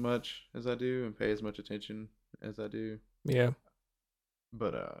with it as much as I do and pay as much attention as I do. Yeah.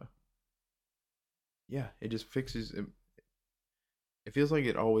 But yeah, it just fixes it. It feels like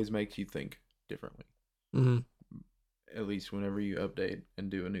it always makes you think differently. At least whenever you update and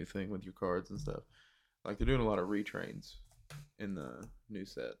do a new thing with your cards and stuff. Like they're doing a lot of retrains in the new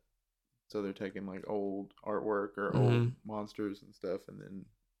set. So they're taking like old artwork or old monsters and stuff and then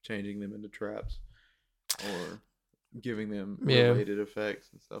changing them into traps or giving them related effects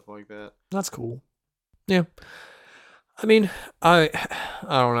and stuff like that. That's cool. Yeah. I mean, I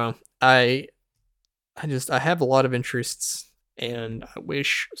don't know. I have a lot of interests and I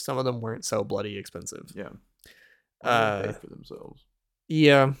wish some of them weren't so bloody expensive. Yeah. Pay for themselves.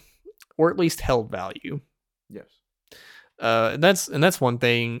 Yeah. Or at least held value. Yes. That's one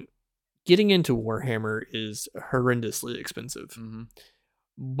thing. Getting into Warhammer is horrendously expensive,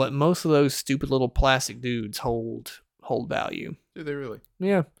 but most of those stupid little plastic dudes hold value. Do they really?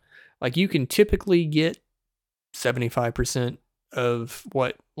 Yeah, like you can typically get 75% of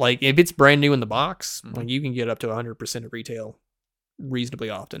what, like if it's brand new in the box, like you can get up to 100% of retail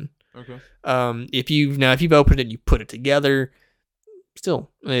reasonably often. Okay. If you've opened it and you put it together, still,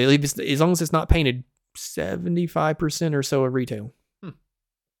 as long as it's not painted, 75% or so of retail.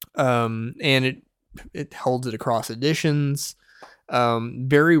 And it holds it across editions.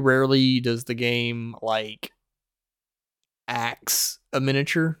 Very rarely does the game like axe a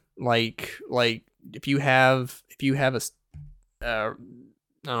miniature. Like if you have a I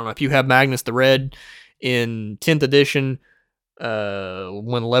don't know, if you have Magnus the Red in 10th edition, when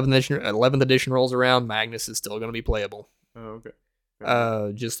 11th edition rolls around, Magnus is still going to be playable. Oh,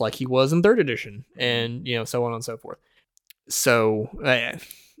 okay. Just like he was in 3rd edition, and so on and so forth. So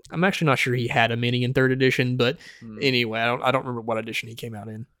I'm actually not sure he had a mini in 3rd edition, but anyway, I don't remember what edition he came out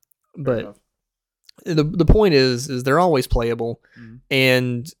in. But the point is they're always playable,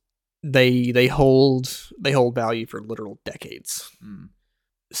 and they hold value for literal decades.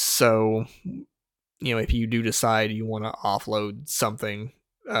 So, if you do decide you want to offload something,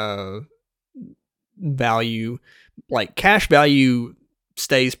 value, like cash value,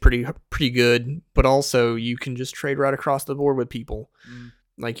 stays pretty good, but also you can just trade right across the board with people.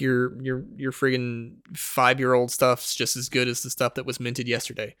 Like your friggin' 5-year-old stuff's just as good as the stuff that was minted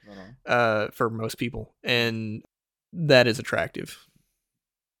yesterday, for most people, and that is attractive.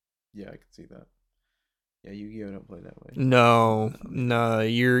 Yeah, I can see that. Yeah, Yu-Gi-Oh don't play that way. No,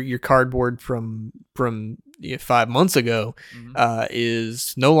 your cardboard from 5 months ago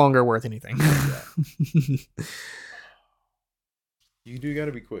is no longer worth anything. You do got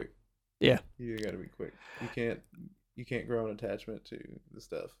to be quick. Yeah, you do got to be quick. You can't grow an attachment to the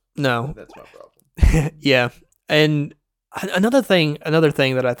stuff. No, that's my problem. Yeah, and another thing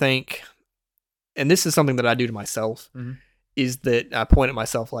that I think, and this is something that I do to myself, is that I point at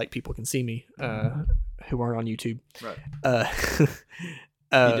myself like people can see me, who aren't on YouTube. Right.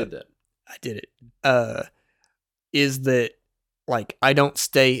 You did that. I did it. Is that like I don't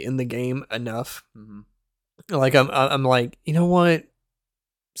stay in the game enough? Like I'm like, you know what?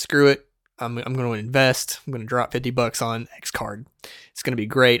 Screw it. I'm going to invest. I'm going to drop $50 on X card. It's going to be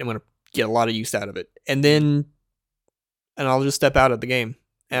great. I'm going to get a lot of use out of it, and I'll just step out of the game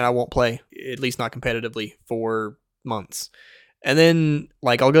and I won't play, at least not competitively, for months. And then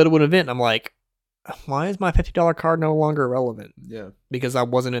like I'll go to an event and I'm like, why is my $50 card no longer relevant? Yeah, because I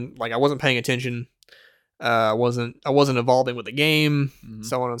wasn't paying attention. I wasn't evolving with the game,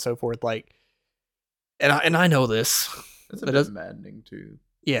 so on and so forth. Like, and I know this. It's a bit maddening too.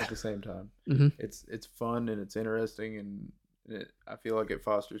 Yeah. At the same time, it's fun and it's interesting, and I feel like it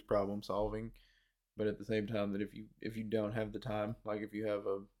fosters problem solving. But at the same time, that if you don't have the time, like if you have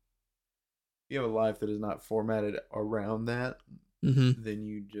a life that is not formatted around that, then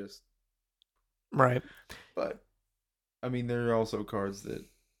you just right. But I mean, there are also cards that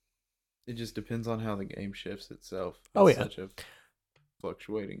it just depends on how the game shifts itself. It's such a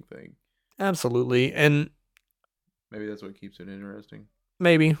fluctuating thing. Absolutely, and maybe that's what keeps it interesting.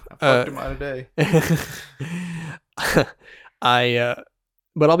 Maybe I fucked him out today.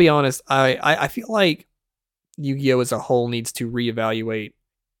 But I'll be honest. I feel like Yu-Gi-Oh as a whole needs to reevaluate,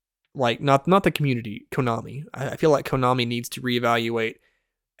 like not the community, Konami. I feel like Konami needs to reevaluate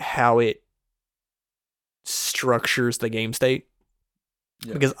how it structures the game state.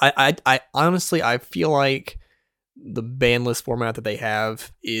 Yeah. Because I honestly I feel like the ban list format that they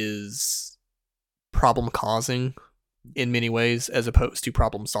have is problem causing in many ways as opposed to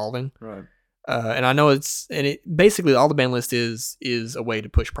problem solving. Right. And I know it basically all the ban list is a way to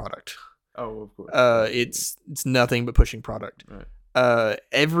push product. Oh, of course. It's nothing but pushing product. Right.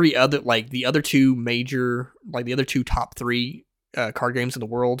 Every other, like the other two major, like the other two top 3 card games in the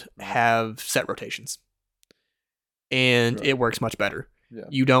world have set rotations, and it works much better. Yeah.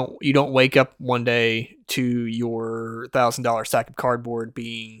 You don't wake up one day to your $1,000 stack of cardboard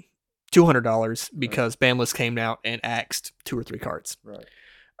being $200 because ban list came out and axed 2 or 3 cards. Right.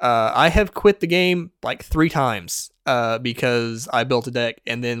 I have quit the game like 3 times because I built a deck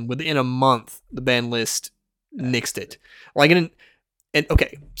and then within a month the ban list nixed it. Like and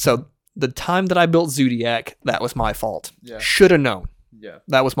okay, so the time that I built Zodiac, that was my fault. Yeah. Should have known. Yeah.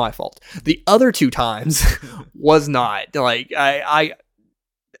 That was my fault. The other 2 times was not. Like I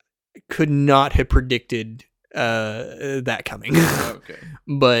could not have predicted that coming. Okay.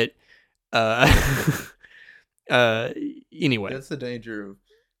 But anyway, that's the danger of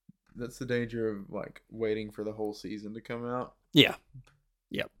that's the danger of like waiting for the whole season to come out. Yeah.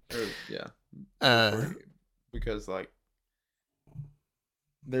 Yep. Because like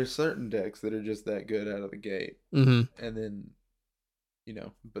there's certain decks that are just that good out of the gate, mm-hmm. and then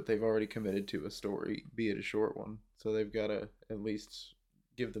but they've already committed to a story, be it a short one, so they've got to at least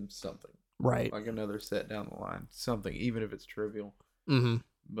give them something, right? Like another set down the line, something, even if it's trivial. Mm-hmm.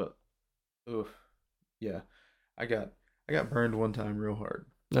 But, yeah, I got burned one time real hard.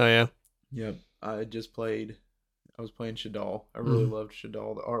 Oh yeah. Yep, I was playing Shaddoll. I really loved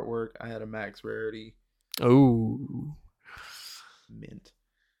Shaddoll. The artwork. I had a max rarity. Oh, mint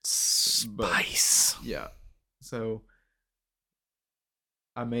spice. But, yeah, so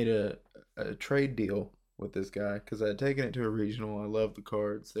I made a trade deal with this guy because I had taken it to a regional. I loved the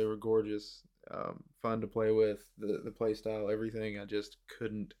cards; they were gorgeous, fun to play with. The play style, everything. I just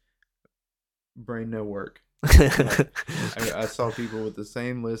couldn't. Brain no work. I saw people with the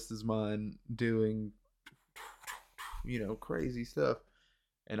same list as mine doing, crazy stuff,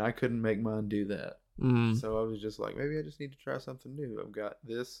 and I couldn't make mine do that. So I was just like, maybe I just need to try something new. I've got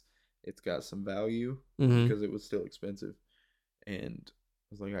this; it's got some value because it was still expensive, and I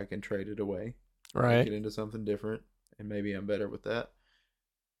was like, I can trade it away, right? Get into something different, and maybe I'm better with that.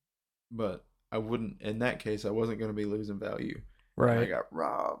 But I wouldn't. In that case, I wasn't going to be losing value. Right. And I got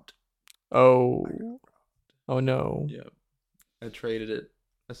robbed. Oh. Oh no. Yeah. I traded it.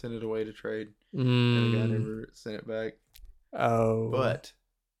 I sent it away to trade, and the guy never sent it back. Oh. But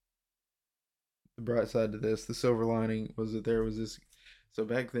the bright side to this, the silver lining, was that there was this. So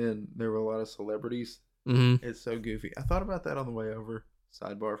back then, there were a lot of celebrities. It's so goofy. I thought about that on the way over.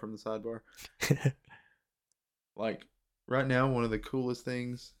 Sidebar from the sidebar. Like, right now, one of the coolest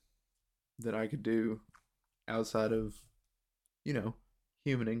things that I could do outside of,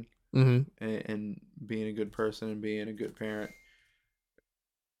 humaning and being a good person and being a good parent,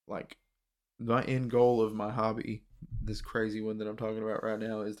 like, my end goal of my hobby, this crazy one that I'm talking about right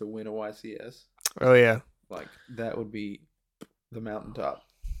now, is to win a YCS. Oh, yeah. Like, that would be the mountaintop.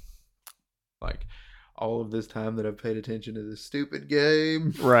 Like, all of this time that I've paid attention to this stupid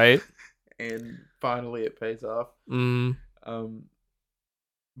game. Right. And finally it pays off. But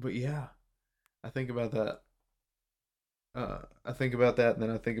yeah, I think about that. And then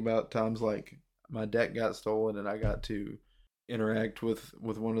I think about times like my deck got stolen and I got to interact with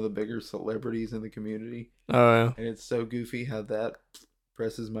one of the bigger celebrities in the community. Oh, yeah. And it's so goofy how that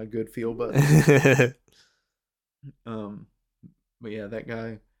presses my good feel button. But yeah, that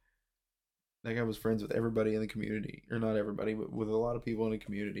guy was friends with everybody in the community, or not everybody, but with a lot of people in the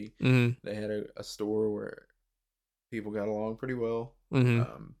community. They had a store where people got along pretty well.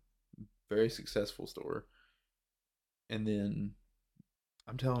 Very successful store. And then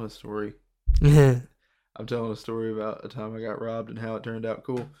I'm telling a story. I'm telling a story about a time I got robbed and how it turned out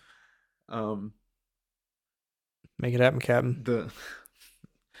cool. Make it happen, Captain.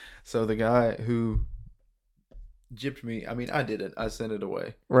 So the guy who gypped me, I mean, I didn't. I sent it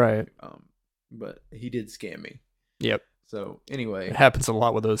away. Right. But he did scam me. Yep. So anyway, it happens a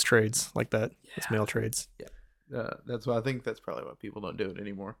lot with those trades like that. Yeah. Those mail trades. Yeah. That's why I think that's probably why people don't do it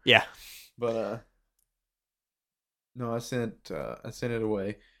anymore. Yeah. But no, I sent it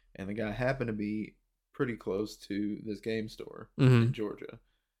away, and the guy happened to be pretty close to this game store in Georgia,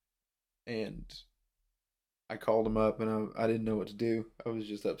 and I called him up, and I didn't know what to do. I was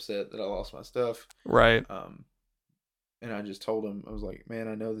just upset that I lost my stuff. Right. And I just told him, I was like, man,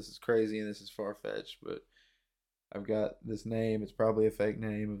 I know this is crazy and this is far-fetched, but I've got this name. It's probably a fake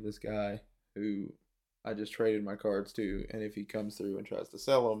name of this guy who I just traded my cards to. And if he comes through and tries to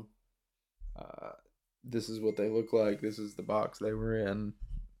sell them, this is what they look like. This is the box they were in.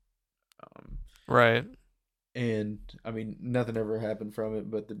 Right. And, I mean, nothing ever happened from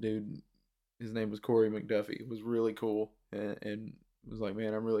it, but the dude, his name was Corey McDuffie, was really cool. And was like,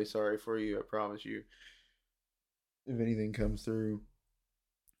 man, I'm really sorry for you. I promise you. If anything comes through,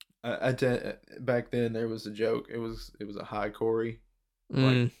 back then there was a joke. It was a hi Corey,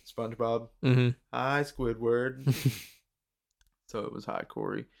 like SpongeBob. Hi Squidward. So it was hi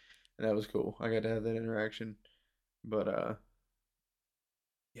Corey, and that was cool. I got to have that interaction. But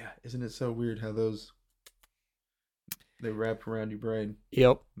yeah, isn't it so weird how they wrap around your brain?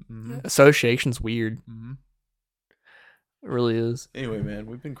 Yep. Association's weird. It really is. Anyway, man,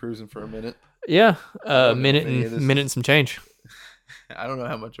 we've been cruising for a minute. Yeah, minute and some change. I don't know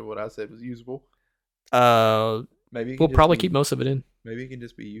how much of what I said was usable. Maybe we'll probably keep most of it in. Maybe it can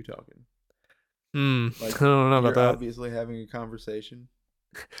just be you talking. Like, I don't know about that. Obviously having a conversation,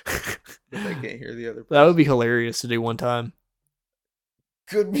 but they can't hear the other person. That would be hilarious to do one time.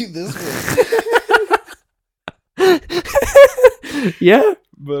 Could be this one. Yeah,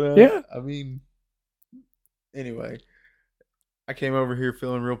 But Yeah. I mean, anyway, I came over here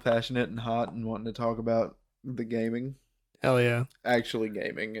feeling real passionate and hot and wanting to talk about the gaming, Hell yeah. actually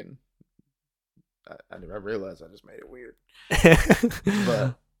gaming, and I realized I just made it weird.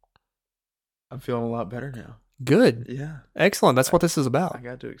 But I'm feeling a lot better now. Good. Yeah. Excellent. That's what this is about. I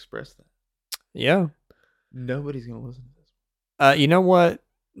got to express that. Yeah. Nobody's gonna listen to this. You know what?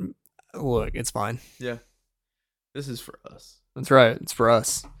 Look, it's fine. Yeah. This is for us. That's right. It's for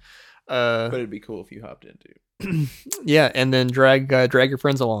us. But it'd be cool if you hopped in too. Yeah, and then drag your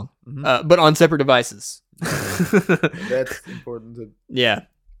friends along, but on separate devices. That's important to yeah.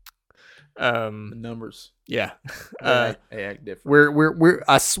 the numbers. Yeah. They act different. We're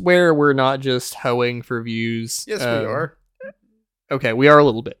I swear we're not just hoeing for views. Yes, we are. Okay, we are a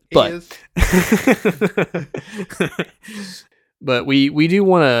little bit, but but we do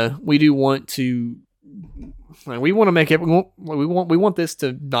want to make it. We want this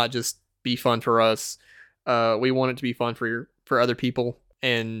to not just be fun for us. We want it to be fun for other people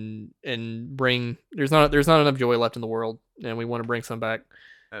and bring. There's not enough joy left in the world, and we want to bring some back.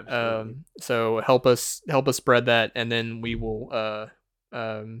 Absolutely. So help us spread that, and then we will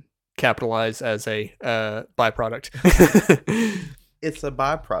capitalize as a byproduct. It's a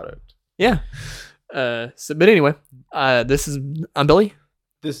byproduct. Yeah. But anyway, I'm Billy.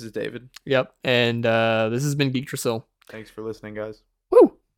 This is David. Yep. And this has been Geek Trasil. Thanks for listening, guys.